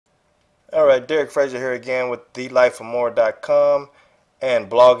All right, Derrick Frazier here again with thelifeofmore.com and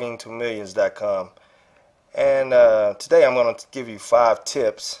bloggingtomillions.com. And today I'm going to give you 5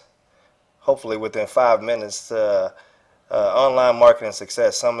 tips, hopefully within 5 minutes, online marketing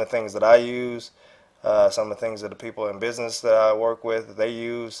success. Some of the things that I use, some of the things that the people in business that I work with, they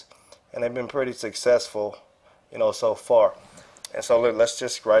use, and they've been pretty successful, so far. And so let's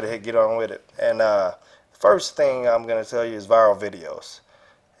just right ahead, get on with it. And first thing I'm going to tell you is viral videos.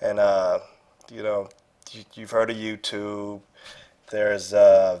 And you know, you've heard of YouTube. There's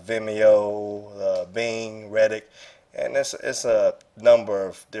Vimeo, Bing, Reddit, and it's a number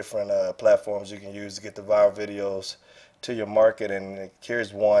of different platforms you can use to get the viral videos to your market. And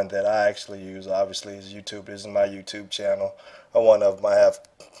here's one that I actually use. Obviously, is YouTube. This is my YouTube channel, or one of them. I have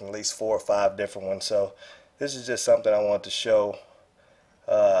at least 4 or 5 different ones. So this is just something I want to show.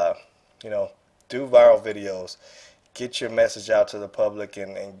 Uh, you know, do viral videos, get your message out to the public,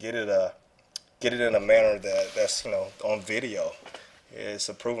 and get it in a manner that's on video. It's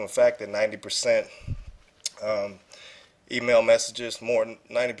a proven fact that 90% um, email messages, more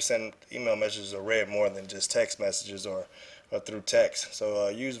 90% email messages are read more than just text messages or through text. So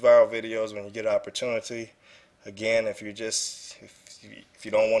use viral videos when you get an opportunity. Again, if you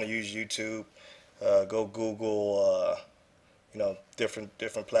don't want to use YouTube, go Google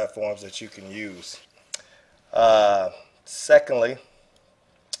different platforms that you can use. Secondly,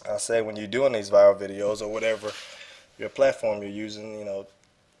 I'll say when you're doing these viral videos or whatever your platform you're using,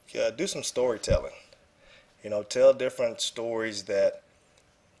 do some storytelling. Tell different stories that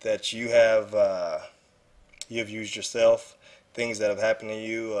you've used yourself, things that have happened to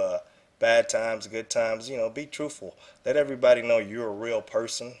you, bad times, good times. Be truthful. Let everybody know you're a real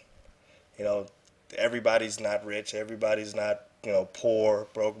person. You know, everybody's not rich, everybody's not poor,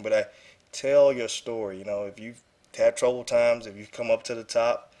 broken, but tell your story. If you've had troubled times, if you've come up to the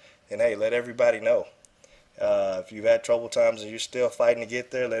top, then hey, let everybody know. If you've had troubled times and you're still fighting to get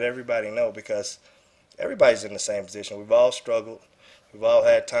there, let everybody know, because everybody's in the same position. We've all struggled. We've all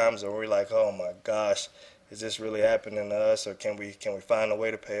had times where we're like, oh my gosh, is this really happening to us? Or can we find a way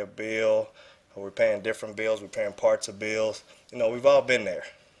to pay a bill? Or we're paying different bills, we're paying parts of bills. We've all been there.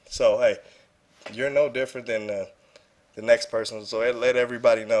 So hey, you're no different than the next person. So let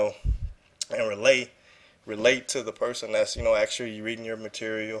everybody know and relate to the person that's actually reading your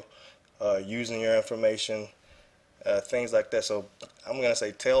material, using your information, things like that. So I'm gonna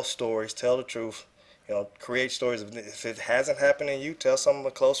say, tell stories, tell the truth. Create stories. If it hasn't happened to you, tell some of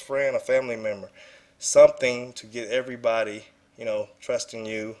a close friend, a family member, something to get everybody trusting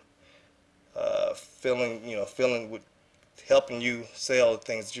you, feeling with helping you sell the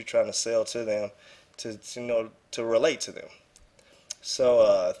things that you're trying to sell to them, to relate to them.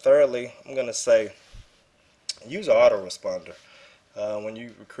 So thirdly, I'm gonna say, use an autoresponder. When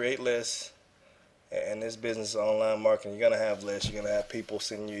you create lists, and this business is online marketing, you're gonna have lists. You're gonna have people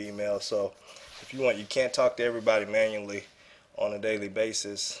sending you emails. So if you can't talk to everybody manually on a daily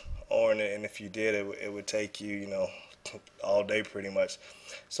basis, and if you did, it would take you all day pretty much.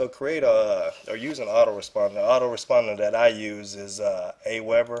 So create or use an autoresponder. The autoresponder that I use is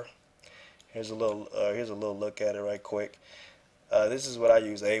Aweber. Here's a little look at it right quick. This is what I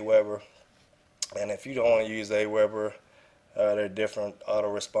use, Aweber. And if you don't want to use Aweber, there are different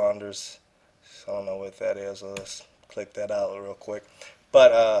autoresponders. So I don't know what that is, so let's click that out real quick.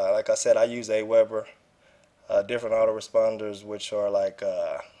 But like I said, I use Aweber. Different autoresponders, which are like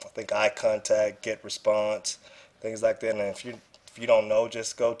I think eye contact, get response, things like that. And if you don't know,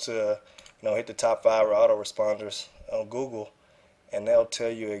 just go to hit the top 5 autoresponders on Google, and they'll tell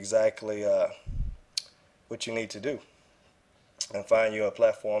you exactly what you need to do, and find you a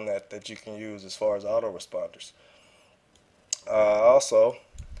platform that you can use as far as autoresponders. Also,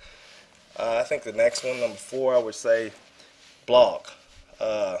 I think the next one, number 4, I would say blog.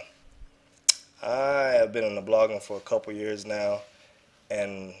 I have been in the blogging for a couple years now,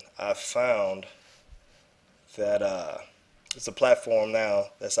 and I found that it's a platform now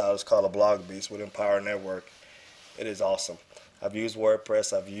that's out. It's called a Blog Beast with Empower Network. It is awesome. I've used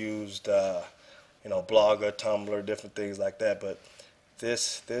WordPress. I've used Blogger, Tumblr, different things like that. But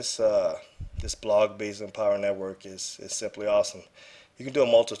this Blog Beast Empower Network is simply awesome. You can do a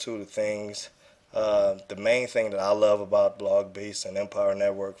multitude of things. The main thing that I love about Blog Beast and Empower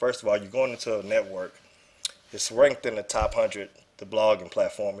Network, first of all, you're going into a network. It's ranked in the top 100. The blogging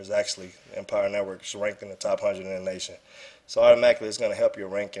platform is actually Empower Network. It's ranked in the top 100 in the nation. So automatically it's going to help your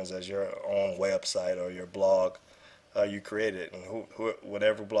rankings as your own website or your blog you created. And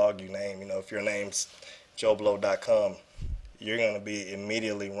whatever blog you name, if your name's joeblow.com, you're going to be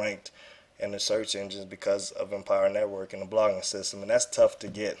immediately ranked in the search engines because of Empower Network and the blogging system. And that's tough to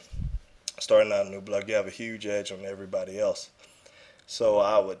get. starting out a new blog, you have a huge edge on everybody else. So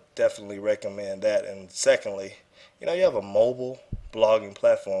I would definitely recommend that. And secondly, you have a mobile blogging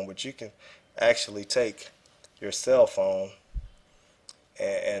platform which you can actually take your cell phone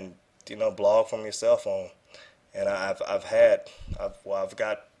and blog from your cell phone. And I've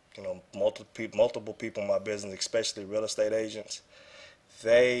got multiple people in my business, especially real estate agents.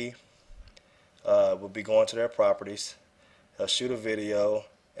 They will be going to their properties. They'll shoot a video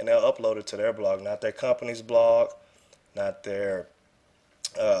and they'll upload it to their blog, not their company's blog, not their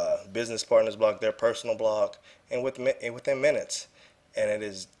business partner's blog, their personal blog, and within minutes. And it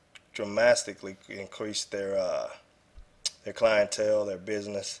has dramatically increased their clientele, their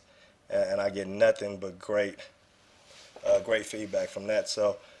business, and I get nothing but great feedback from that.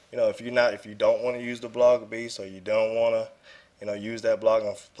 So if you don't want to use the blog beast, or you don't want to use that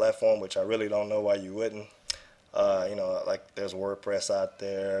blogging platform, which I really don't know why you wouldn't. Like there's WordPress out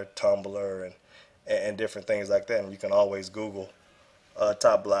there, Tumblr, and different things like that, and you can always Google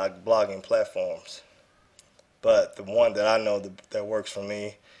top blogging platforms. But the one that I know that works for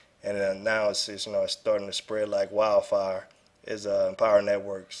me, and now it's starting to spread like wildfire, is Empower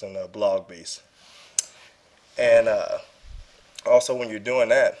Networks and Blog Beast. And also, when you're doing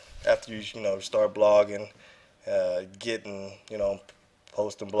that, after you start blogging, getting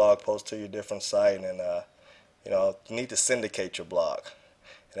posting blog posts to your different site, and you need to syndicate your blog.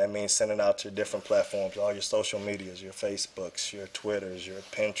 And that means sending out to different platforms, all your social medias, your Facebooks, your Twitters, your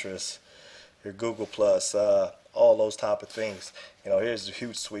Pinterest, your Google Plus, all those type of things. Here's the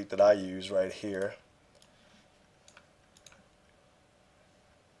Hootsuite that I use right here.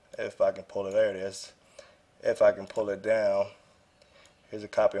 If I can pull it, there it is. If I can pull it down, here's a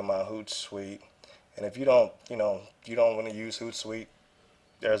copy of my Hootsuite. And if you don't want to use Hootsuite,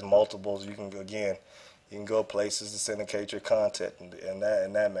 there's multiples. You can go places to syndicate your content in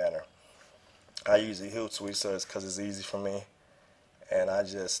that manner. I use the Hootsuite because it's easy for me, and I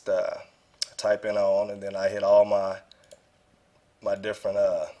just type in on, and then I hit all my different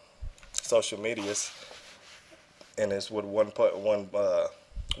social medias, and it's with one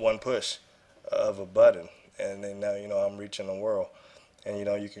push of a button, and then now I'm reaching the world. And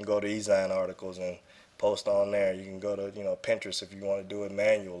you can go to eZine articles and post on there. You can go to Pinterest if you want to do it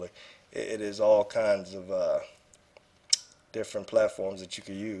manually. It is all kinds of different platforms that you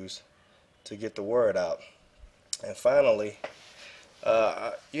can use to get the word out. And finally,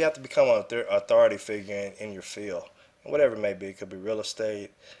 you have to become an authority figure in your field, whatever it may be. It could be real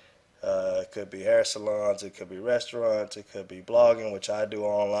estate, it could be hair salons, it could be restaurants, it could be blogging, which I do,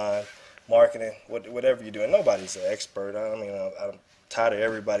 online marketing, whatever you do. And nobody's an expert. I'm tired of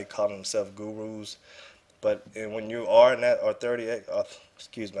everybody calling themselves gurus. But when you are in that authority,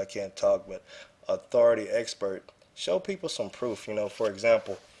 excuse me, I can't talk, but authority expert, show people some proof. For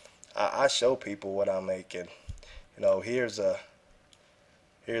example, I show people what I'm making. Here's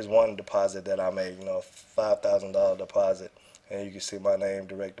one deposit that I made, $5,000 deposit, and you can see my name,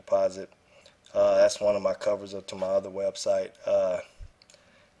 direct deposit. That's one of my covers up to my other website.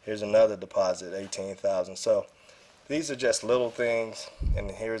 Here's another deposit, $18,000. So these are just little things, and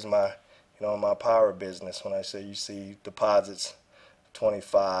here's my my power business. When I say you see deposits,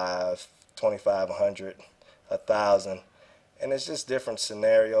 25, 2,500, 1,000, and it's just different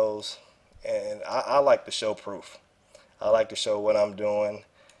scenarios. And I like to show proof. I like to show what I'm doing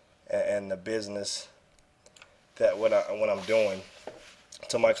and the business that what I'm doing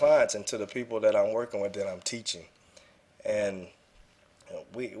to my clients and to the people that I'm working with, that I'm teaching. And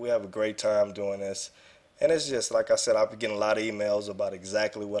we have a great time doing this. And it's just, like I said, I've been getting a lot of emails about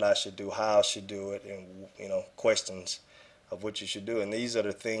exactly what I should do, how I should do it, and questions of what you should do. And these are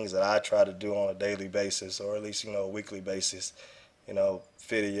the things that I try to do on a daily basis, or at least a weekly basis.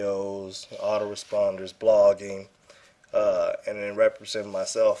 Videos, autoresponders, blogging, and then representing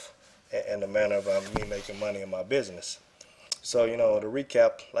myself in the manner of me making money in my business. So to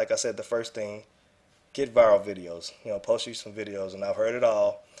recap, like I said, the first thing, get viral videos. Post you some videos. And I've heard it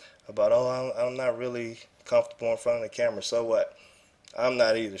all about, oh, I'm not really comfortable in front of the camera. So what? I'm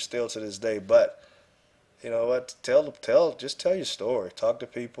not either, still to this day. But you know what? Just tell your story. Talk to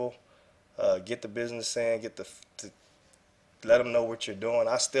people. Get the business in. Let them know what you're doing.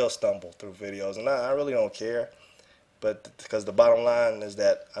 I still stumble through videos, and I really don't care. But because the bottom line is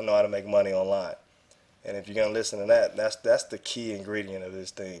that I know how to make money online. And if you're gonna listen to that, that's the key ingredient of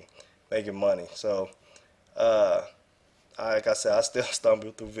this thing, making money. So, like I said, I still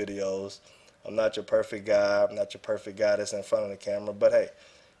stumble through videos. I'm not your perfect guy. I'm not your perfect guy that's in front of the camera. But hey,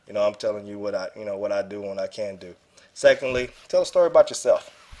 I'm telling you what I do and what I can do. Secondly, tell a story about yourself.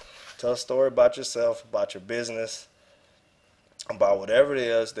 Tell a story about yourself, about your business, about whatever it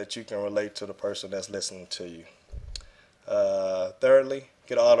is that you can relate to the person that's listening to you. Thirdly,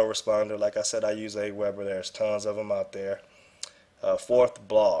 get an autoresponder. Like I said, I use Aweber. There's tons of them out there. Fourth,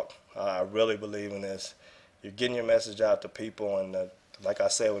 blog. I really believe in this. You're getting your message out to people, and like I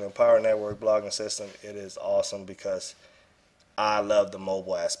said, with Empower Network blogging system, it is awesome because I love the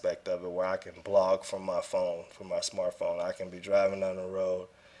mobile aspect of it, where I can blog from my phone, from my smartphone. I can be driving down the road.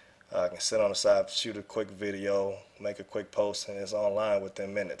 I can sit on the side, shoot a quick video, make a quick post, and it's online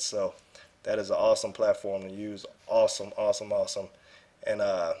within minutes. So that is an awesome platform to use. Awesome, awesome, awesome. And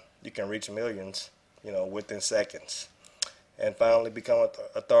you can reach millions, within seconds. And finally, become an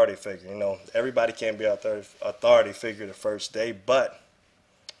authority figure. Everybody can't be an authority figure the first day, but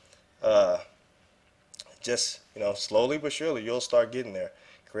just, slowly but surely, you'll start getting there.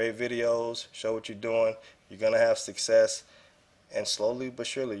 Create videos, show what you're doing. You're going to have success. And slowly but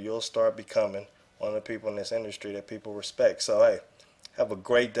surely, you'll start becoming one of the people in this industry that people respect. So, hey, have a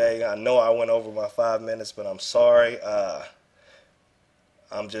great day. I know I went over my 5 minutes, but I'm sorry.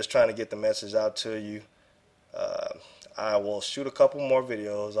 I'm just trying to get the message out to you. I will shoot a couple more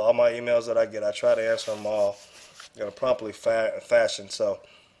videos. All my emails that I get, I try to answer them all in a promptly fashion. So,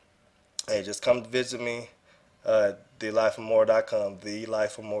 hey, just come visit me at thelifeofmore.com,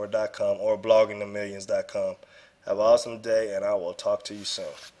 thelifeofmore.com, or bloggingtomillions.com. Have an awesome day, and I will talk to you soon.